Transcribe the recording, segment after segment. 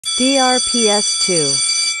DRPS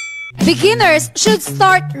 2. Beginners should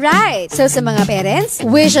start right. So sa mga parents,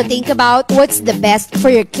 we should think about what's the best for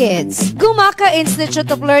your kids. Gumaca Institute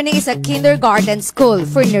of Learning is a kindergarten school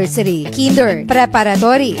for nursery, kinder,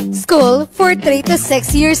 preparatory, school for 3 to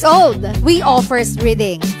 6 years old. We offer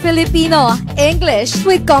reading, Filipino, English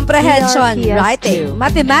with comprehension, DRPS writing, 2.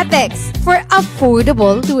 mathematics for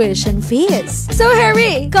affordable tuition fees. So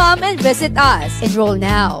hurry, come and visit us. Enroll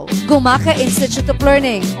now. Gumaca Institute of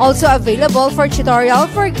Learning, also available for tutorial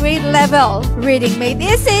for grade level. Reading made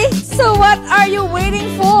easy. So what are you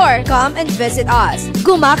waiting for? Come and visit us.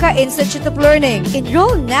 Gumaca Institute of Learning.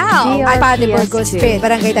 Enroll now at Padre DRPS Burgos 2. Street,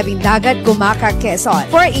 Barangay Tabing Dagat, Gumaca, Quezon.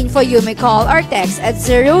 For info, you may call or text at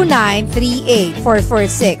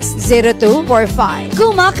 0938-446-0245.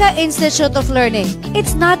 Gumaca Institute of Learning.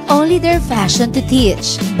 It's not only their fashion to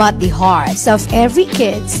teach, but the hearts of every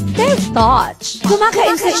kids they've touched. Gumaca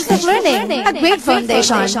Institute of Learning, a great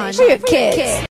foundation for your kids.